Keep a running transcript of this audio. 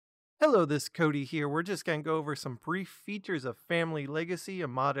Hello, this is Cody here. We're just going to go over some brief features of Family Legacy, a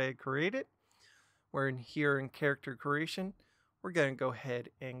mod I created. We're in here in character creation. We're going to go ahead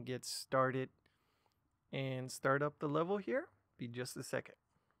and get started and start up the level here. Be just a second.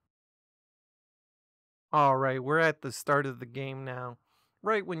 All right, we're at the start of the game now,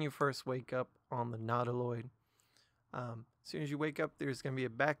 right when you first wake up on the Nautiloid. As soon as you wake up, there's going to be a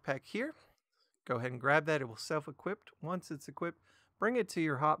backpack here. Go ahead and grab that. It will self-equip. Once it's equipped, bring it to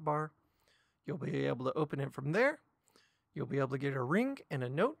your hotbar. You'll be able to open it from there. You'll be able to get a ring and a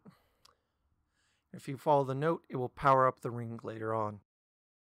note. If you follow the note, it will power up the ring later on.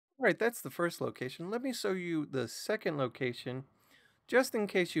 All right, that's the first location. Let me show you the second location. Just in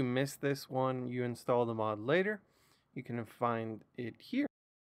case you missed this one, you install the mod later. You can find it here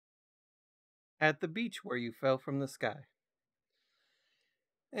at the beach where you fell from the sky.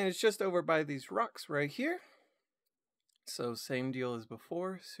 And it's just over by these rocks right here. So same deal as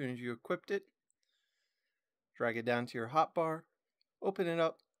before. As soon as you equipped it, drag it down to your hotbar, open it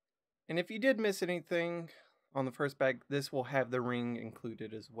up, and if you did miss anything on the first bag, this will have the ring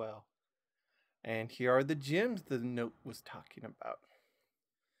included as well. And here are the gems the note was talking about.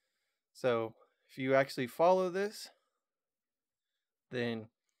 So if you actually follow this, then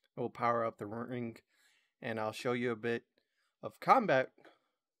it will power up the ring, and I'll show you a bit of combat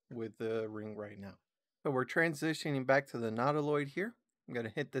with the ring right now. So we're transitioning back to the Nautiloid here. I'm going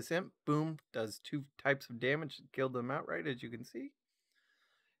to hit this imp. Boom. Does 2 types of damage. Killed them outright, as you can see.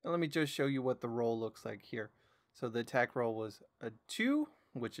 And let me just show you what the roll looks like here. So the attack roll was a 2,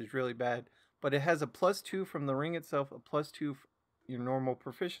 which is really bad. But it has a +2 from the ring itself, a +2 your normal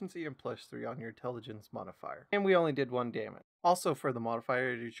proficiency, and +3 on your intelligence modifier. And we only did 1 damage. Also for the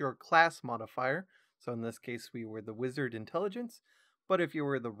modifier, it is your class modifier. So in this case, we were the wizard intelligence. But if you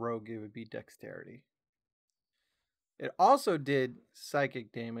were the rogue, it would be dexterity. It also did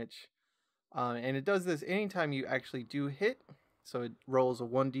psychic damage, and it does this anytime you actually do hit. So it rolls a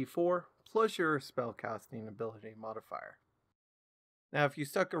 1d4 plus your spellcasting ability modifier. Now, if you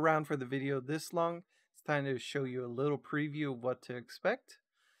stuck around for the video this long, it's time to show you a little preview of what to expect.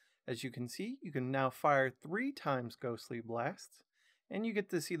 As you can see, you can now fire 3 times Ghostly Blasts, and you get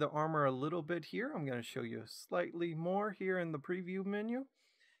to see the armor a little bit here. I'm going to show you slightly more here in the preview menu,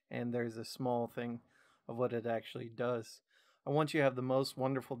 and there's a small thing of what it actually does. I want you to have the most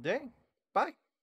wonderful day. Bye.